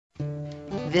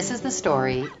This is the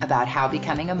story about how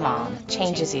becoming a mom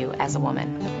changes you as a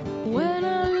woman. When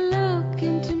I look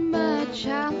into my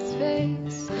child's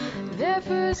face, their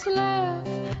first laugh,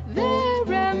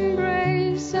 their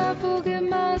embrace, I forget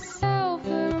myself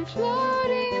and I'm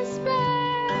floating in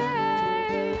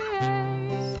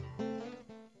space.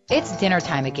 It's dinner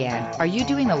time again. Are you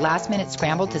doing a last-minute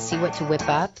scramble to see what to whip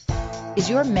up? Is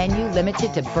your menu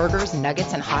limited to burgers,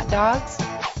 nuggets, and hot dogs?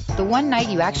 The one night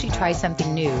you actually try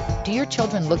something new, do your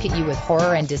children look at you with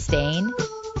horror and disdain?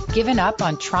 Given up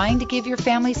on trying to give your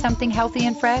family something healthy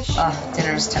and fresh?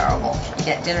 Dinner's terrible.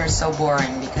 Yet dinner is so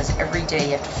boring because every day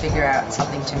you have to figure out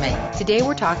something to make. Today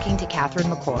we're talking to Catherine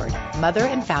McCord, mother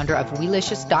and founder of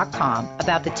Weelicious.com,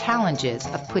 about the challenges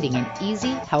of putting an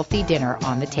easy, healthy dinner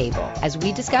on the table. As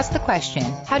we discuss the question,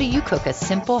 how do you cook a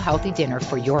simple, healthy dinner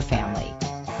for your family?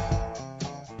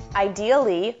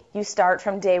 Ideally, you start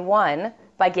from day one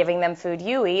by giving them food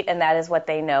you eat, and that is what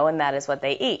they know, and that is what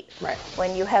they eat. Right.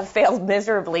 When you have failed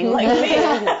miserably like me,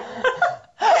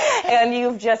 and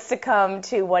you've just succumbed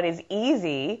to what is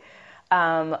easy,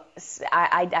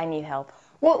 I need help.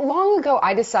 Well, long ago,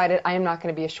 I decided I am not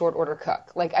going to be a short order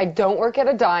cook. Like, I don't work at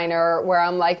a diner where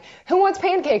I'm like, who wants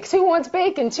pancakes? Who wants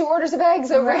bacon? 2 orders of eggs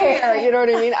over here. You know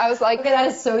what I mean? I was like, okay, that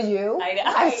is so you. I know.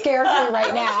 I'm scared for you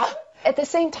right now. At the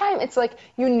same time, it's like,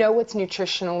 you know what's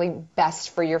nutritionally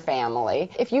best for your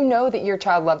family. If you know that your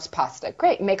child loves pasta,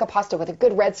 great, make a pasta with a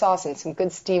good red sauce and some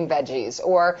good steamed veggies,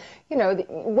 or, you know,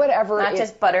 whatever. Not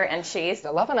just butter and cheese.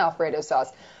 I love an Alfredo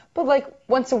sauce. But like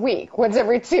once a week, once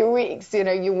every 2 weeks, you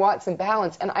know, you want some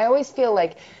balance. And I always feel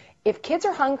like if kids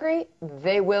are hungry,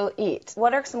 they will eat.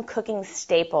 What are some cooking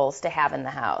staples to have in the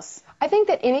house? I think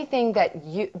that anything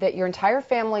that your entire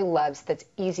family loves that's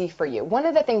easy for you. One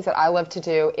of the things that I love to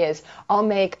do is I'll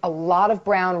make a lot of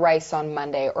brown rice on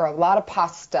Monday, or a lot of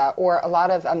pasta, or a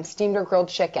lot of steamed or grilled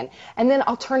chicken, and then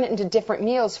I'll turn it into different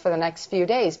meals for the next few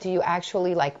days. Do you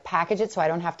actually like package it so I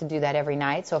don't have to do that every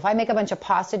night? So if I make a bunch of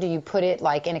pasta, do you put it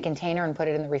like in a container and put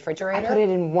it in the refrigerator? I put it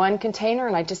in one container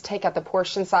and I just take out the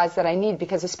portion size that I need,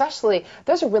 because especially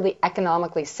those are really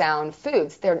economically sound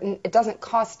foods. It doesn't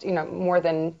cost, you know, more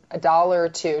than $1 or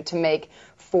 $2 to make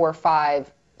 4 or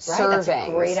 5 servings. That's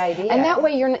a great idea. And that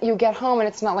way you get home and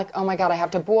it's not like, oh my God, I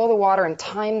have to boil the water and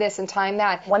time this and time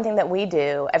that. One thing that we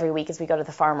do every week is we go to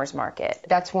the farmer's market.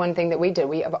 That's one thing that we did.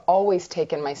 We have always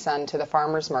taken my son to the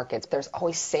farmer's markets. There's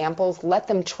always samples. Let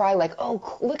them try, like,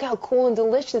 oh, look how cool and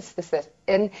delicious this is.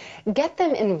 And get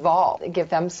them involved. Give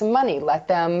them some money. Let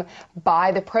them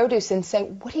buy the produce and say,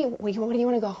 what do you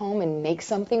want to go home and make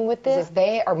something with this? If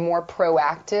they are more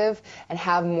proactive and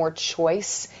have more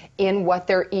choice in what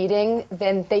they're eating,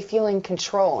 then they feel in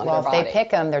control in their body. Well, if they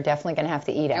pick them, they're definitely going to have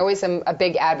to eat them. I always am a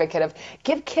big advocate of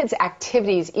give kids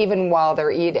activities even while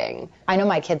they're eating. I know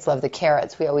my kids love the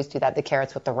carrots. We always do that, the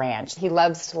carrots with the ranch. He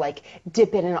loves to, like,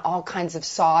 dip it in all kinds of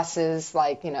sauces,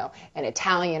 like, you know, an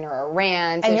Italian or a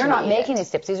ranch. And you're not making these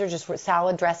dips. These are just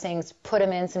salad dressings. Put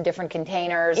them in some different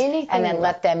containers. Anything, and then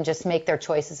let them just make their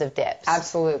choices of dips.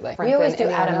 Absolutely. We always do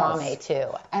edamame, too.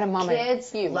 Edamame.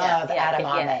 Kids love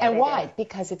edamame. And why?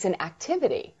 Because it's an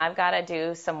activity. I've got to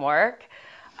do some work.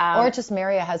 Or just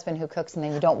marry a husband who cooks and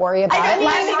then you don't worry about it.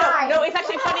 No, it's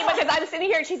actually funny because I'm sitting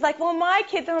here and she's like, well, my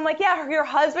kids, and I'm like, yeah, your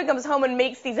husband comes home and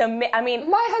makes these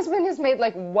my husband has made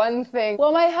like one thing.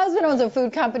 Well, my husband owns a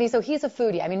food company, so he's a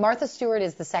foodie. I mean, Martha Stewart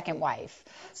is the second wife.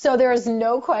 So there is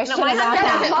no question about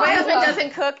that. My husband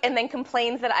doesn't cook and then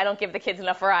complains that I don't give the kids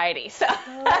enough variety. So.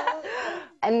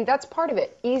 And that's part of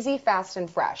it. Easy, fast, and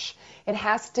fresh. It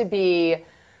has to be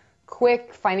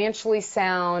quick, financially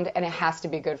sound, and it has to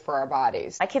be good for our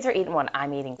bodies. My kids are eating what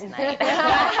I'm eating tonight.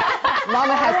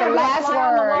 Mama has the last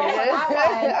word.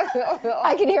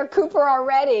 I can hear Cooper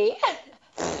already.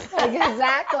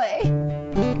 Exactly.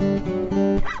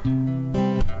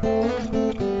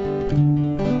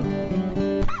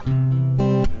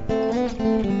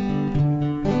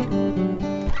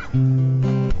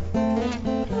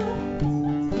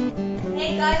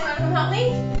 Hey guys, want to come help me?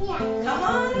 Yeah. Come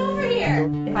on over here.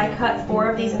 If I cut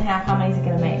 4 of these in half, how many is it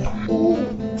going to make? 8.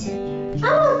 I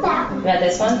want that one. You got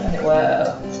this one?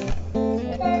 Whoa.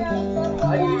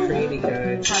 Pretty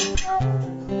good.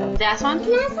 This one?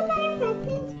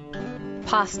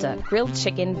 Pasta, grilled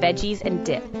chicken, veggies, and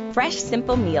dip. Fresh,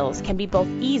 simple meals can be both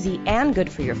easy and good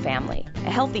for your family.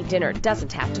 A healthy dinner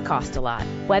doesn't have to cost a lot.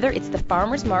 Whether it's the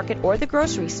farmer's market or the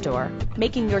grocery store,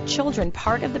 making your children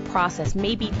part of the process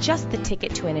may be just the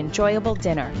ticket to an enjoyable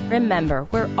dinner. Remember,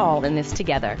 we're all in this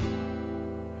together.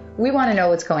 We want to know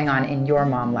what's going on in your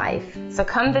mom life. So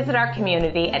come visit our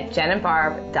community at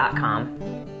jenandbarb.com.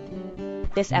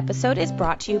 This episode is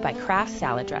brought to you by Kraft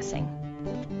Salad Dressing.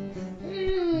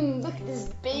 Look at this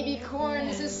baby corn.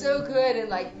 This is so good and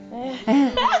like.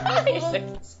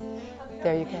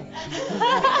 There you go.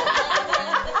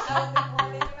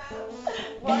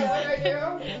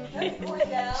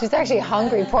 She's actually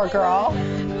hungry, poor girl.